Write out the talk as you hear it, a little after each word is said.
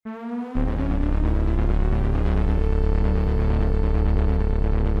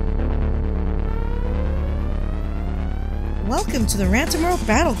Welcome to the Ransomware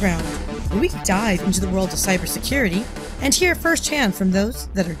Battleground, where we dive into the world of cybersecurity and hear firsthand from those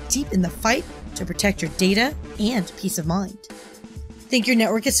that are deep in the fight to protect your data and peace of mind. Think your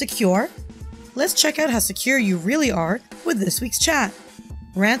network is secure? Let's check out how secure you really are with this week's chat: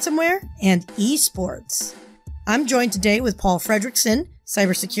 ransomware and esports. I'm joined today with Paul Fredrickson,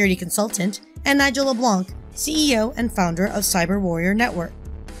 cybersecurity consultant, and Nigel LeBlanc, CEO and founder of Cyber Warrior Network,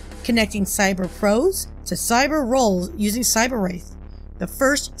 connecting cyber pros to cyber roles using CyberWraith, the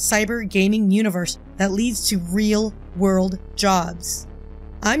first cyber gaming universe that leads to real-world jobs.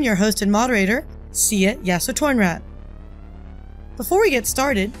 I'm your host and moderator, Sia Yasso-Tornrat. Before we get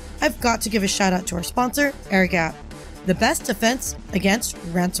started, I've got to give a shout out to our sponsor, AirGap, the best defense against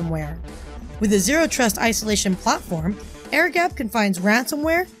ransomware. With a zero trust isolation platform, AirGap confines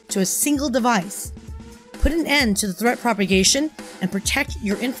ransomware to a single device. Put an end to the threat propagation and protect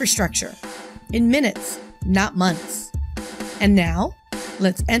your infrastructure in minutes, not months. And now,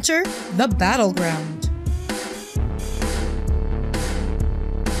 let's enter the battleground.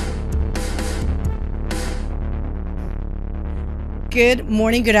 Good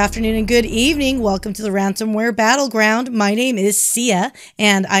morning, good afternoon, and good evening. Welcome to the Ransomware Battleground. My name is Sia,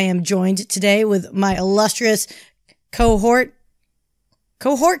 and I am joined today with my illustrious co-host.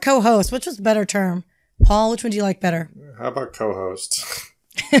 Which was a better term? Paul, which one do you like better? How about co-host?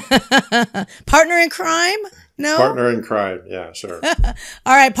 Partner in crime? No? Partner in crime. Yeah, sure.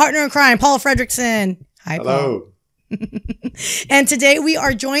 All right, partner in crime, Paul Fredrickson. Hi, Hello. Paul. And today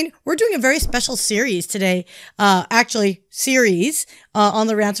we're doing a very special series today, on the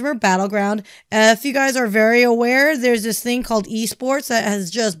Ransomware Battleground. If you guys are very aware, there's this thing called esports that has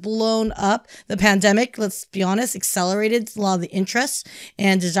just blown up. The pandemic, let's be honest, accelerated a lot of the interest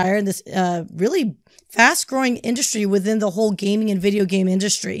and desire in this really fast-growing industry within the whole gaming and video game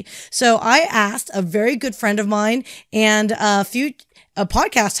industry. So I asked a very good friend of mine and a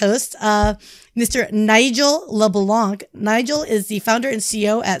podcast host, Mr. Nigel LeBlanc. Nigel is the founder and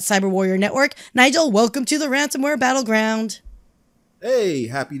CEO at Cyber Warrior Network. Nigel, welcome to the Ransomware Battleground. Hey,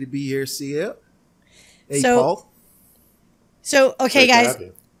 happy to be here, Sia. Hey, Paul. So, okay, guys.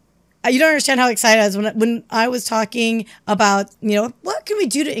 You don't understand how excited I was when I was talking about, what can we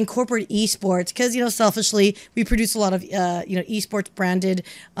do to incorporate esports? Because, selfishly, we produce a lot of, esports branded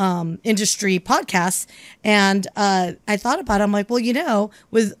industry podcasts. And I thought about it. I'm like, well,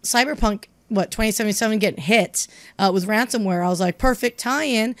 with Cyberpunk, 2077 getting hit with ransomware, I was like, perfect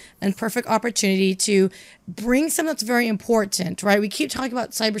tie-in and perfect opportunity to bring something that's very important, right? We keep talking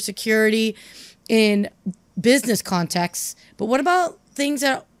about cybersecurity in business contexts, but what about things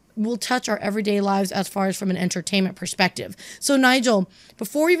that will touch our everyday lives as far as from an entertainment perspective? So Nigel,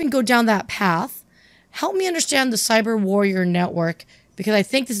 before we even go down that path, help me understand the Cyber Warrior Network, because I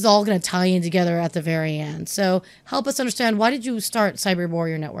think this is all going to tie in together at the very end. So help us understand, why did you start Cyber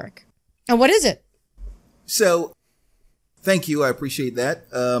Warrior Network? And what is it? So, thank you. I appreciate that.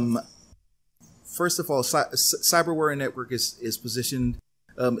 First of all, Cyber Warrior Network is positioned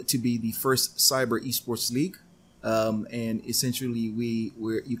to be the first cyber esports league. And essentially,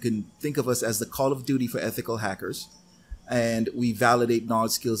 you can think of us as the Call of Duty for ethical hackers. And we validate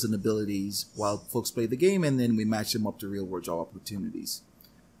knowledge, skills, and abilities while folks play the game, and then we match them up to real-world job opportunities.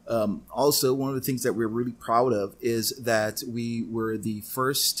 Also, one of the things that we're really proud of is that we were the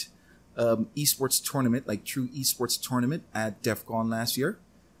first esports tournament, like true esports tournament, at DEF CON last year.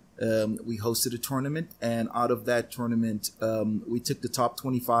 We hosted a tournament, and out of that tournament, we took the top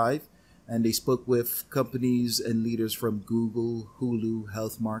 25, and they spoke with companies and leaders from Google, Hulu,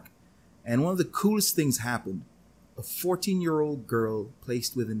 Healthmark. And one of the coolest things happened. A 14-year-old girl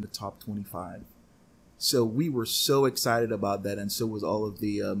placed within the top 25. So we were so excited about that, and so was all of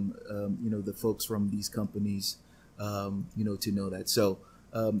the, the folks from these companies, to know that. So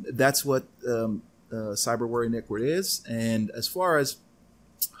that's what Cyber Warrior Network is. And as far as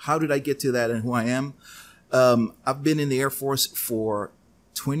how did I get to that and who I am, I've been in the Air Force for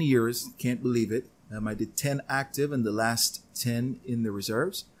 20 years. Can't believe it. I did 10 active and the last 10 in the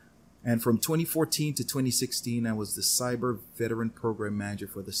reserves. And from 2014 to 2016, I was the Cyber Veteran Program Manager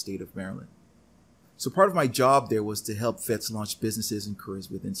for the state of Maryland. So part of my job there was to help vets launch businesses and careers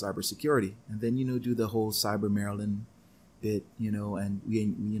within cybersecurity. And then, do the whole Cyber Maryland bit, and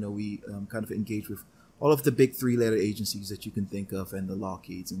we kind of engage with all of the big three-letter agencies that you can think of, and the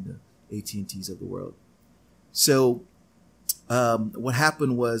Lockheeds and the AT&Ts of the world. So what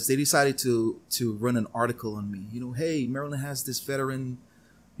happened was they decided to run an article on me. Hey, Maryland has this veteran,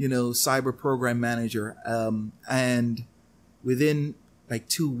 cyber program manager. And within like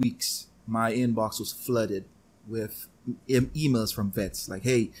 2 weeks, my inbox was flooded with emails from vets like,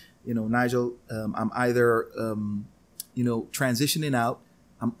 hey, Nigel, I'm either transitioning out.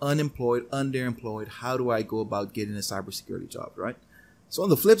 I'm unemployed, underemployed. How do I go about getting a cybersecurity job, right? So on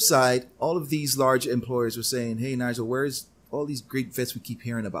the flip side, all of these large employers were saying, hey, Nigel, where's all these great vets we keep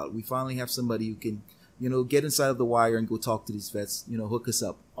hearing about? We finally have somebody who can, get inside of the wire and go talk to these vets, hook us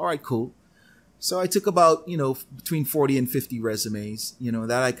up. All right, cool. So I took about, between 40 and 50 resumes,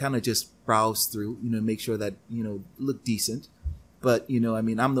 that I kind of just browsed through, make sure that, look decent. But,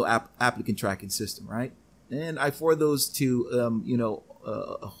 I'm no applicant tracking system, right? And I forward those to,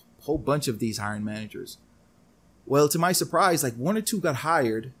 a whole bunch of these hiring managers. Well, to my surprise, like 1 or 2 got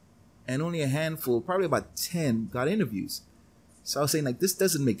hired and only a handful, probably about 10 got interviews. So I was saying, like, this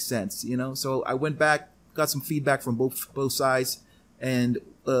doesn't make sense, So I went back, got some feedback from both sides. And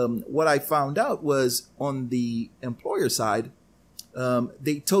what I found out was on the employer side,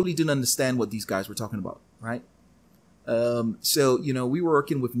 they totally didn't understand what these guys were talking about, right? So, we were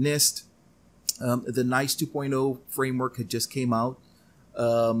working with NIST. The NICE 2.0 framework had just came out.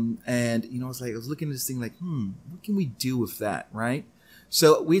 And, I was looking at this thing like, what can we do with that, right?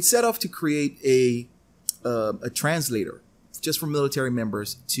 So we'd set off to create a translator just for military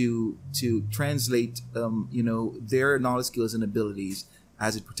members to translate, their knowledge, skills, and abilities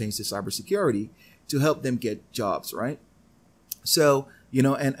as it pertains to cybersecurity to help them get jobs, right? So,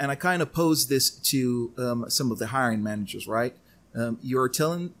 and I kind of posed this to some of the hiring managers, right? You're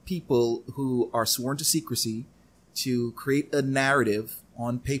telling people who are sworn to secrecy to create a narrative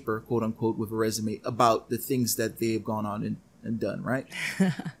on paper, quote unquote, with a resume about the things that they've gone on and done, right?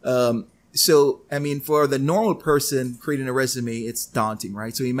 So, for the normal person creating a resume, it's daunting,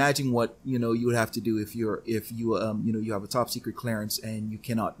 right? So imagine what, you would have to do if you have a top secret clearance and you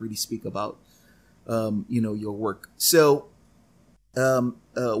cannot really speak about, your work. So,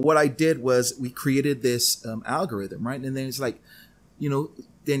 what I did was we created this algorithm, right? And then it's like,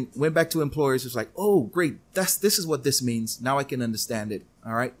 then went back to employers. It's like, oh, great. This is what this means. Now I can understand it.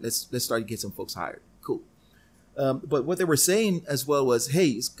 All right, let's start to get some folks hired. Cool. But what they were saying as well was, hey,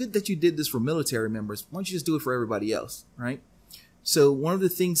 it's good that you did this for military members. Why don't you just do it for everybody else, right? So one of the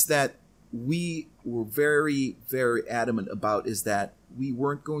things that we were very, very adamant about is that we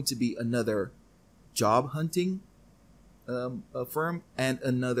weren't going to be another job hunting firm and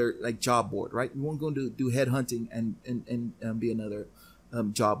another like job board, right? We weren't going to do headhunting and be another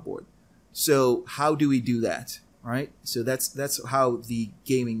job board. So how do we do that, right? So that's how the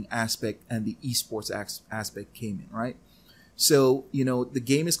gaming aspect and the esports aspect came in, right? So the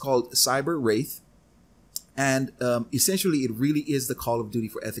game is called Cyber Wraith, and essentially it really is the Call of Duty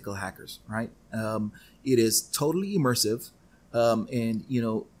for ethical hackers, right? It is totally immersive, and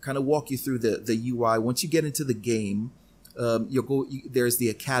kind of walk you through the UI. Once you get into the game, there's the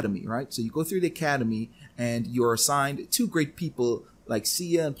academy, right? So you go through the academy and you're assigned 2 great people like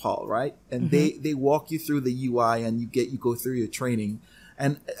Sia and Paul, right? And they walk you through the UI and you go through your training.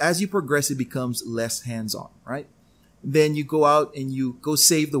 And as you progress, it becomes less hands-on, right? Then you go out and you go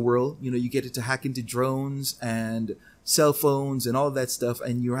save the world. You get to hack into drones and cell phones and all of that stuff.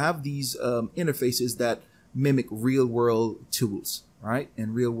 And you have these interfaces that mimic real world tools, right?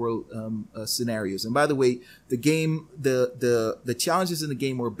 And real world scenarios. And by the way, the game, the challenges in the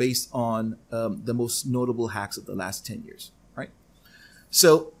game were based on the most notable hacks of the last 10 years, right?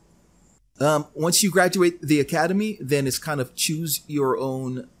 So once you graduate the academy, then it's kind of choose your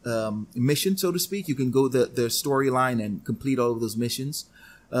own mission, so to speak. You can go the storyline and complete all of those missions,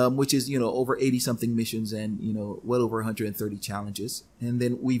 which is, over 80 something missions and, well over 130 challenges. And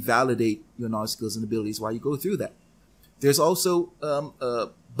then we validate your knowledge, skills, and abilities while you go through that. There's also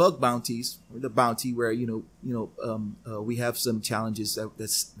bug bounties, or the bounty where we have some challenges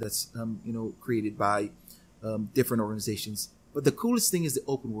that's created by different organizations. But the coolest thing is the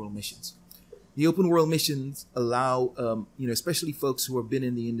open world missions. The open world missions allow especially folks who have been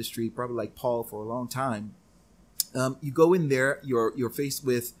in the industry, probably like Paul, for a long time. You go in there, you're faced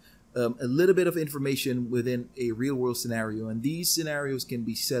with a little bit of information within a real world scenario, and these scenarios can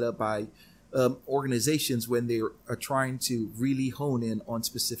be set up by organizations when they are trying to really hone in on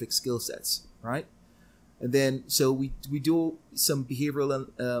specific skill sets, right? And then so we do some behavioral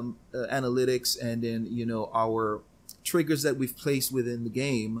analytics, and then our triggers that we've placed within the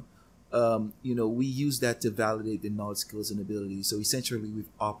game. We use that to validate the knowledge, skills, and abilities. So essentially, we've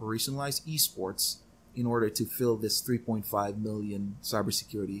operationalized esports in order to fill this 3.5 million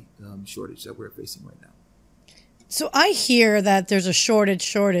cybersecurity shortage that we're facing right now. So I hear that there's a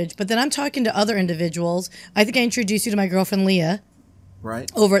shortage, but then I'm talking to other individuals. I think I introduced you to my girlfriend, Leah, right,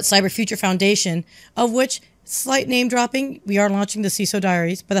 over at Cyber Future Foundation, of which, slight name dropping, we are launching the CISO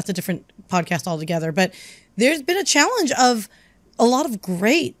Diaries, but that's a different podcast altogether. But there's been a challenge of a lot of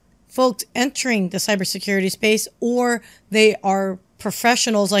great folks entering the cybersecurity space, or they are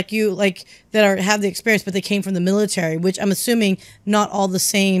professionals like you, like that have the experience, but they came from the military, which I'm assuming not all the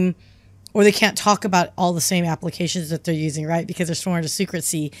same, or they can't talk about all the same applications that they're using, right? Because they're sworn to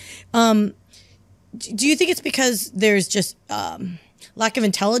secrecy. Do you think it's because there's just lack of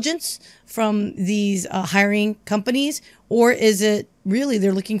intelligence from these hiring companies, or is it really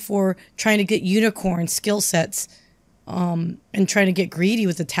they're looking for trying to get unicorn skill sets and trying to get greedy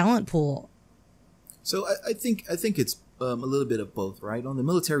with the talent pool? So I think it's a little bit of both, right? On the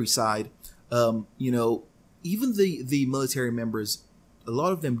military side, even the military members, a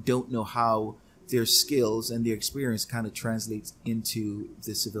lot of them don't know how their skills and their experience kind of translates into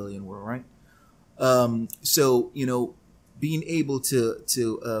the civilian world, right? So being able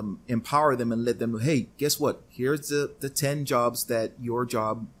to empower them and let them know, hey, guess what? Here's the 10 jobs that your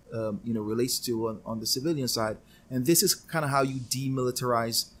job relates to on the civilian side, and this is kind of how you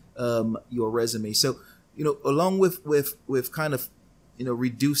demilitarize your resume. So along with kind of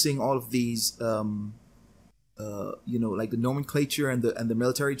reducing all of these like the nomenclature and the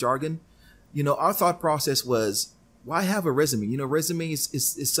military jargon, our thought process was, why have a resume? Resume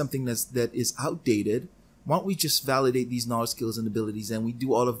is something that is outdated. Why don't we just validate these knowledge, skills, and abilities, and we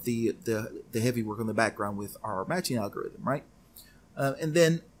do all of the heavy work on the background with our matching algorithm, right? And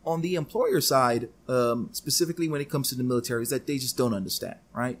then on the employer side, specifically when it comes to the military, is that they just don't understand,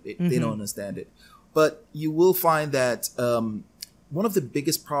 right? They don't understand it. But you will find that one of the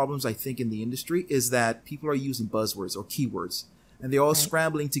biggest problems, I think, in the industry is that people are using buzzwords or keywords, and they're all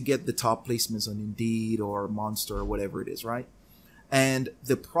scrambling to get the top placements on Indeed or Monster or whatever it is, right? And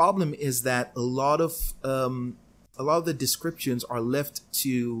the problem is that a lot of the descriptions are left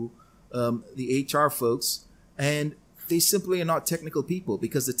to the HR folks, and they simply are not technical people,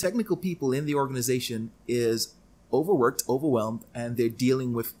 because the technical people in the organization is overworked, overwhelmed, and they're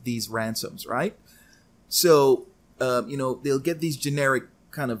dealing with these ransoms, right? So, they'll get these generic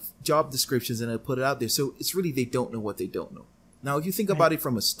kind of job descriptions and they'll put it out there. So it's really, they don't know what they don't know. Now, if you think about it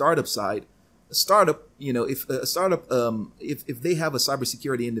from a startup side, a startup, if they have a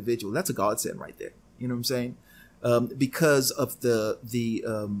cybersecurity individual, that's a godsend right there. You know what I'm saying? Because of the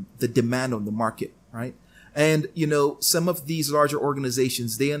demand on the market, right? And, some of these larger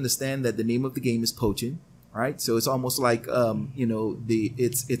organizations, they understand that the name of the game is poaching. Right. So it's almost like,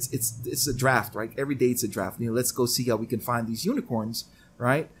 it's a draft, right? Every day it's a draft. Let's go see how we can find these unicorns.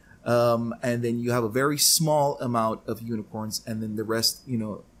 Right. And then you have a very small amount of unicorns, and then the rest,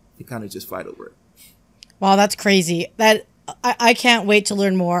 they kind of just fight over it. Wow, that's crazy. I can't wait to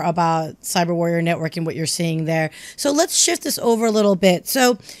learn more about Cyber Warrior Network and what you're seeing there. So let's shift this over a little bit.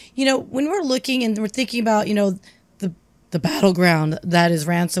 So, when we're looking and we're thinking about, the battleground that is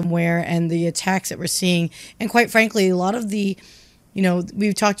ransomware and the attacks that we're seeing. And quite frankly, a lot of the,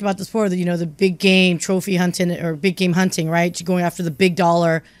 we've talked about this before, the big game trophy hunting or big game hunting, right? You're going after the big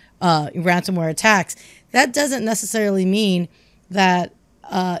dollar ransomware attacks. That doesn't necessarily mean that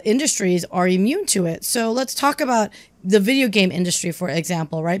industries are immune to it. So let's talk about the video game industry, for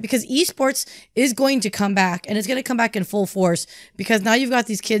example, right? Because esports is going to come back, and it's going to come back in full force, because now you've got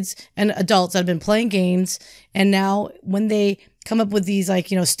these kids and adults that have been playing games. And now when they come up with these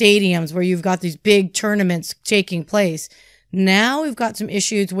stadiums where you've got these big tournaments taking place, now we've got some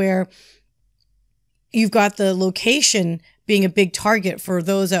issues where you've got the location being a big target for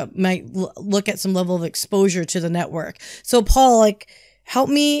those that might look at some level of exposure to the network. So Paul, help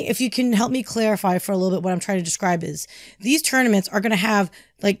me, if you can help me clarify for a little bit what I'm trying to describe is these tournaments are going to have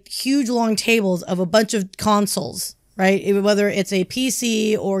huge long tables of a bunch of consoles, right? Whether it's a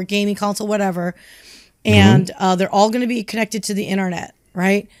PC or gaming console, whatever. And they're all going to be connected to the internet,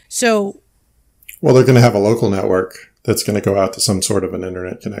 right? So, well, they're going to have a local network that's going to go out to some sort of an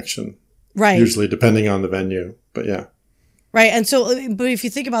internet connection. Right. Usually depending on the venue, but yeah. Right. And so, but if you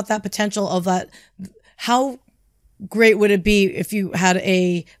think about that potential of that, how great would it be if you had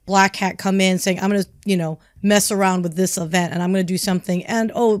a black hat come in saying, I'm going to, mess around with this event and I'm going to do something.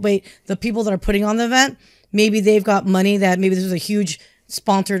 And, oh, wait, the people that are putting on the event, maybe they've got money that maybe this was a huge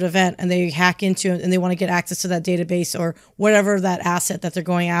sponsored event and they hack into it and they want to get access to that database or whatever that asset that they're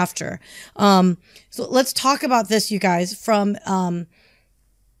going after. So let's talk about this, you guys, from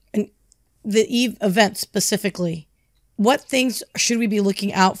the event specifically. What things should we be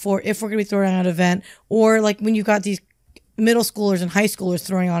looking out for if we're going to be throwing on an event, or when you've got these middle schoolers and high schoolers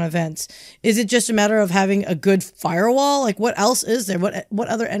throwing on events? Is it just a matter of having a good firewall? What else is there? What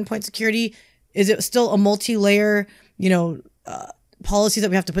other endpoint security? Is it still a multi-layer, policy that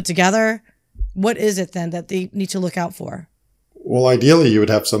we have to put together? What is it then that they need to look out for? Well, ideally, you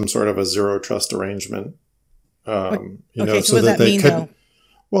would have some sort of a zero trust arrangement. So what does that mean, though?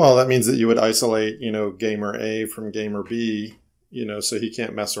 Well, that means that you would isolate, gamer A from gamer B, so he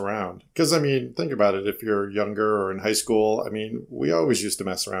can't mess around. Because, I mean, think about it. If you're younger or in high school, I mean, we always used to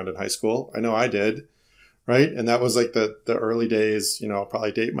mess around in high school. I know I did, right? And that was like the early days, I'll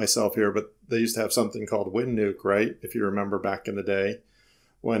probably date myself here, but they used to have something called WinNuke, right? If you remember back in the day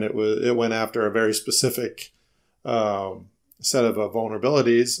when it went after a very specific set of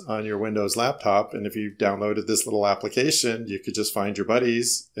vulnerabilities on your Windows laptop. And if you downloaded this little application, you could just find your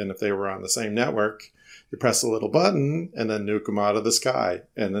buddies. And if they were on the same network, you press a little button and then nuke them out of the sky.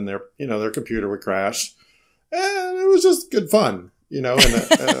 And then their computer would crash. And it was just good fun,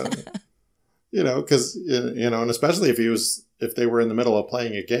 and, because, and especially if they were in the middle of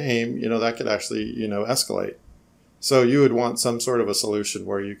playing a game, that could actually, escalate. So you would want some sort of a solution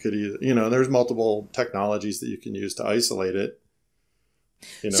where you could either, there's multiple technologies that you can use to isolate it,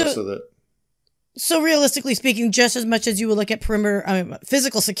 So realistically speaking, just as much as you would look at perimeter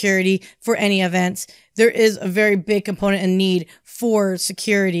physical security for any events, there is a very big component and need for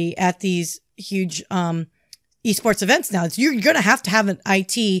security at these huge esports events now. You're going to have an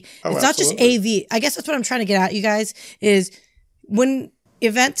IT. It's not just AV. I guess that's what I'm trying to get at, you guys, is when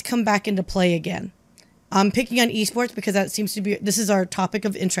events come back into play again. I'm picking on esports because that seems to be, this is our topic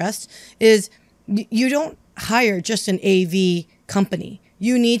of interest, is you don't hire just an AV company.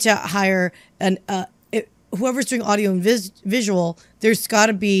 You need to hire whoever's doing audio and visual, there's got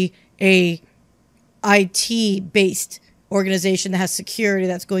to be a IT-based organization that has security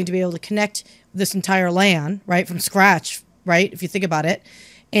that's going to be able to connect this entire LAN, right, from scratch, right, if you think about it,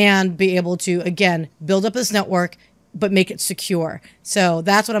 and be able to, again, build up this network, but make it secure. So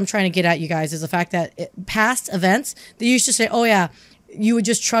that's what I'm trying to get at, you guys, is the fact that past events, they used to say, oh yeah, you would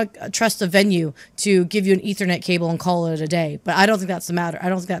just trust a venue to give you an Ethernet cable and call it a day. But I don't think that's the matter. I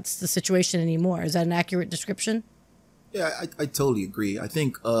don't think that's the situation anymore. Is that an accurate description? Yeah, I totally agree. I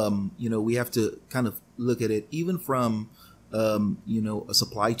think, we have to kind of look at it even from, a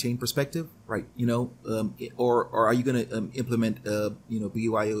supply chain perspective, right? Or are you going to implement,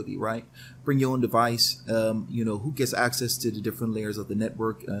 BYOD, right? Bring your own device. Who gets access to the different layers of the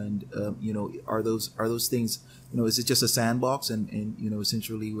network, and are those things, is it just a sandbox, and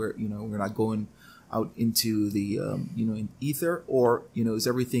essentially we're not going out into the in ether, or is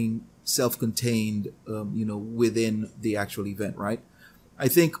everything self-contained, within the actual event, right? I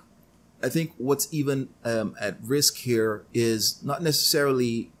think what's even at risk here is not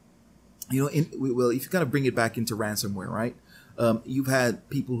necessarily, if you kind of bring it back into ransomware, right? You've had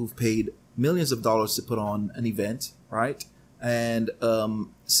people who've paid millions of dollars to put on an event, right? And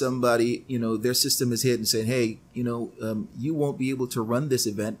somebody, their system is hit and saying, hey, you won't be able to run this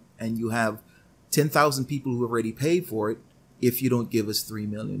event, and you have 10,000 people who have already paid for it if you don't give us $3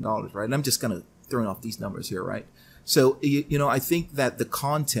 million, right? And I'm just kind of throwing off these numbers here, right? So, I think that the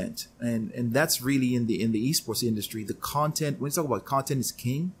content, and that's really in the esports industry, the content, when you talk about content, is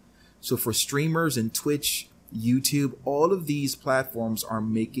king. So for streamers and Twitch, YouTube, all of these platforms are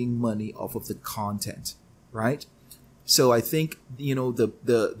making money off of the content, right? So I think,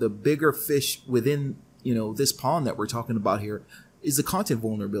 the bigger fish within, this pond that we're talking about here is the content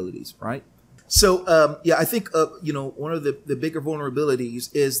vulnerabilities, right? So, I think, one of the bigger vulnerabilities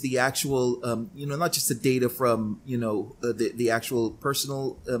is the actual, not just the data from, the actual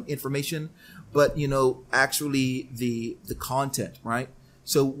personal information, but, actually the content, right?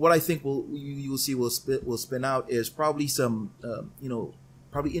 So what I think you will see will spin out is probably some,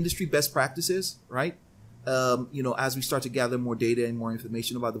 probably industry best practices, right? As we start to gather more data and more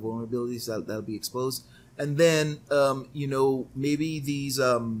information about the vulnerabilities that'll be exposed. And then, maybe these,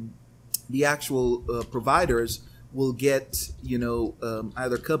 the actual providers will get,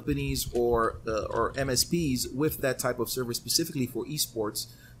 either companies or MSPs with that type of service specifically for esports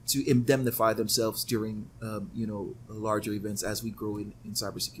to indemnify themselves during, larger events as we grow in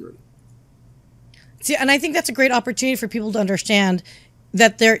cybersecurity. See, and I think that's a great opportunity for people to understand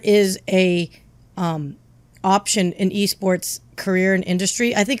that there is a option in esports career and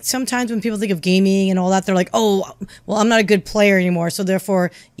industry. I think sometimes when people think of gaming and all that, they're like, oh, well, I'm not a good player anymore, so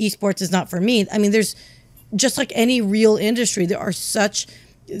therefore esports is not for me. I mean, there's just like any real industry, there are so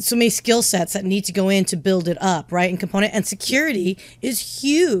many skill sets that need to go in to build it up, right? And component and security is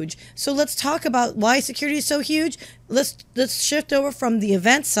huge. So let's talk about why security is so huge. Let's shift over from the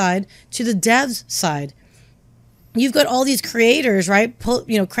event side to the devs side. You've got all these creators, right?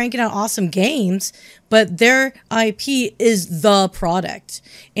 Cranking out awesome games, but their IP is the product.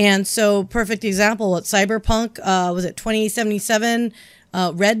 And so, perfect example at Cyberpunk, was it 2077?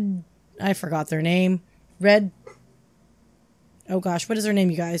 Red, I forgot their name. Red. Oh gosh, what is their name,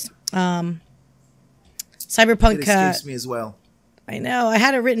 you guys? Cyberpunk. It escapes me as well. I know. I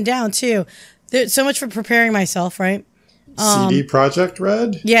had it written down too. There's so much for preparing myself, right? CD Projekt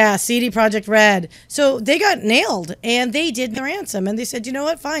Red? Yeah, CD Projekt Red. So they got nailed and they did the ransom and they said, you know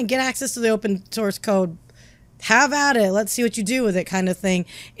what, fine, get access to the open source code. Have at it. Let's see what you do with it kind of thing.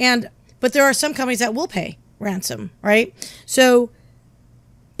 But there are some companies that will pay ransom, right? So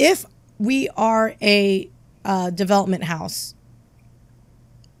if we are a development house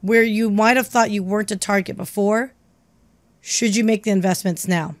where you might have thought you weren't a target before, should you make the investments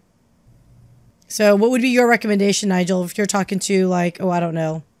now? So what would be your recommendation, Nigel, if you're talking to like, I don't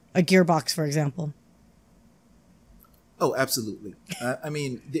know, a Gearbox, for example? Oh, absolutely. I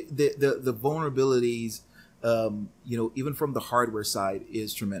mean, the vulnerabilities, even from the hardware side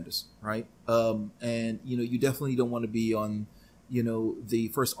is tremendous, right? And, you definitely don't want to be on,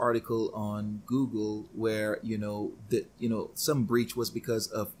 the first article on Google where, some breach was because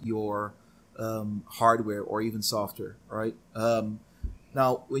of your hardware or even software, right?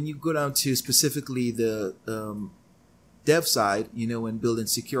 Now, when you go down to specifically the dev side, and building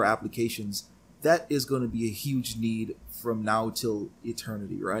secure applications, that is going to be a huge need from now till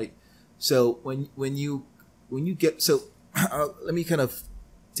eternity, right? So when you get let me kind of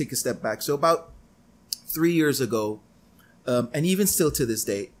take a step back. So about 3 years ago, and even still to this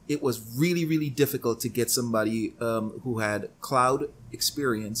day, it was really, really difficult to get somebody who had cloud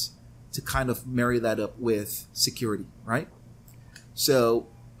experience to kind of marry that up with security, right? So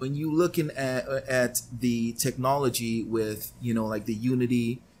when you looking at the technology with, like the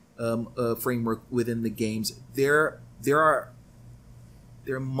Unity framework within the games, there are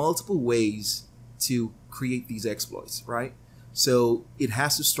multiple ways to create these exploits, right? So it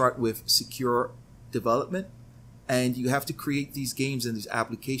has to start with secure development, and you have to create these games and these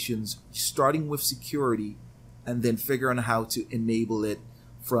applications starting with security and then figuring out how to enable it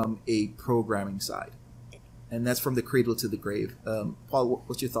from a programming side. And that's from the cradle to the grave. Paul,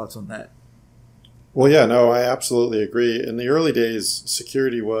 what's your thoughts on that? Well, yeah, no, I absolutely agree. In the early days,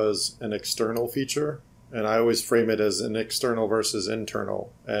 security was an external feature, and I always frame it as an external versus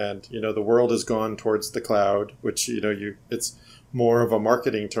internal. And, the world has gone towards the cloud, which, it's more of a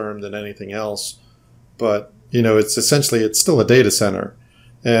marketing term than anything else. But, it's still a data center.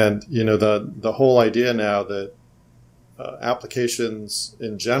 And, the whole idea now that applications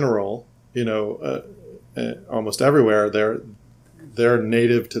in general, almost everywhere, they're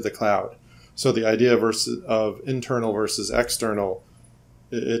native to the cloud. So the idea of internal versus external,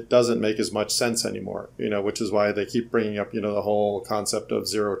 it doesn't make as much sense anymore, which is why they keep bringing up, the whole concept of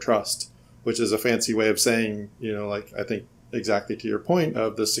zero trust, which is a fancy way of saying, I think exactly to your point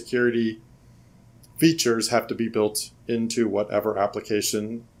of the security features have to be built into whatever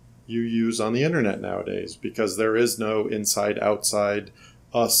application you use on the internet nowadays, because there is no inside, outside,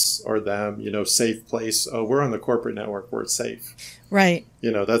 us or them, safe place. Oh, we're on the corporate network where it's safe. Right.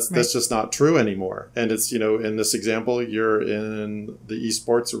 That's just not true anymore. And it's, in this example, you're in the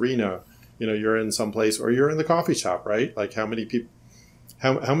esports arena, you're in some place, or you're in the coffee shop, right? Like how many people,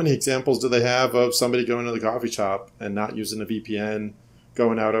 how many examples do they have of somebody going to the coffee shop and not using a VPN,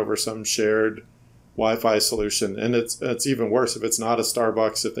 going out over some shared Wi-Fi solution? And it's even worse if it's not a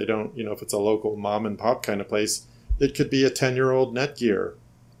Starbucks, if they don't, if it's a local mom and pop kind of place, it could be a 10-year-old Netgear,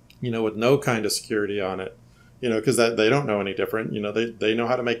 with no kind of security on it, because they don't know any different. They know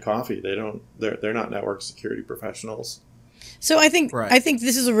how to make coffee. They're not network security professionals. So I think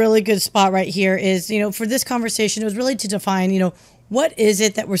this is a really good spot right here is, for this conversation, it was really to define, what is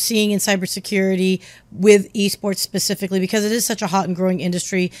it that we're seeing in cybersecurity with esports specifically, because it is such a hot and growing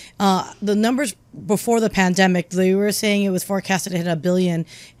industry. The numbers before the pandemic, they were saying it was forecasted to hit $1 billion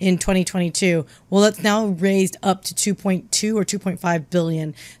in 2022. Well, that's now raised up to 2.2 or 2.5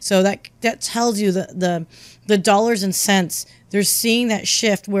 billion. So that tells you the dollars and cents. They're seeing that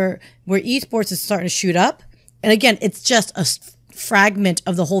shift where esports is starting to shoot up. And again, it's just a fragment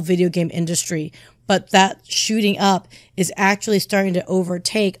of the whole video game industry. But that shooting up is actually starting to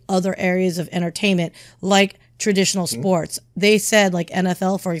overtake other areas of entertainment like traditional sports. They said, like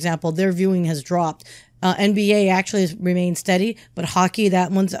NFL, for example, their viewing has dropped. NBA actually has remained steady, but hockey,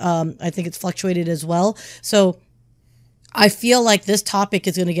 that one's, I think it's fluctuated as well. So I feel like this topic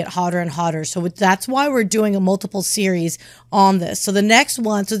is going to get hotter and hotter. So that's why we're doing a multiple series on this. So the next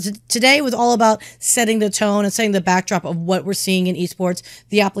one, today was all about setting the tone and setting the backdrop of what we're seeing in esports,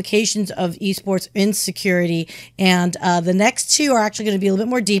 the applications of esports in security. And the next two are actually going to be a little bit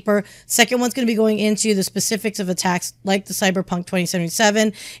more deeper. Second one's going to be going into the specifics of attacks like the Cyberpunk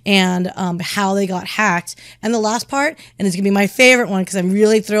 2077 and how they got hacked. And the last part, and it's going to be my favorite one because I'm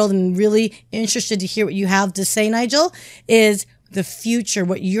really thrilled and really interested to hear what you have to say, Nigel, is the future,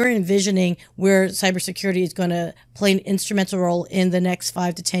 what you're envisioning where cybersecurity is going to play an instrumental role in the next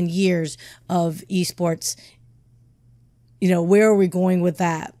 5 to 10 years of esports. You know, where are we going with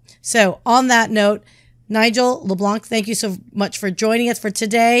that? So on that note, Nigel LeBlanc, thank you so much for joining us for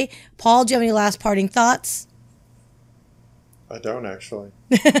today. Paul, do you have any last parting thoughts? I don't actually.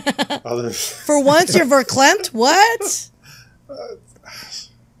 For once, you're verklempt? What?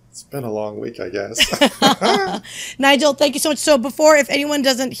 It's been a long week, I guess. Nigel, thank you so much. So before, if anyone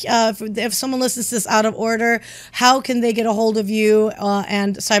doesn't, if someone listens to this out of order, how can they get a hold of you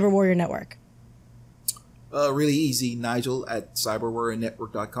and Cyber Warrior Network? Really easy, Nigel at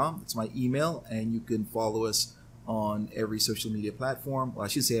cyberwarriornetwork.com. That's my email, and you can follow us on every social media platform. Well, I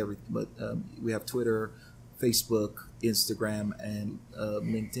shouldn't say everything, but we have Twitter, Facebook, Instagram, and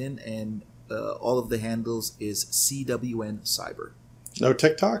LinkedIn, and all of the handles is CWN Cyber. No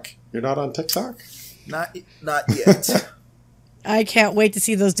TikTok? You're not on TikTok? Not yet. I can't wait to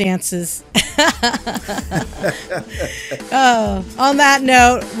see those dances. On that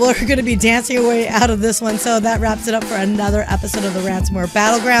note, we're going to be dancing our way out of this one. So that wraps it up for another episode of the Ransomware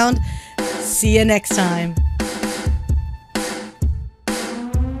Battleground. See you next time.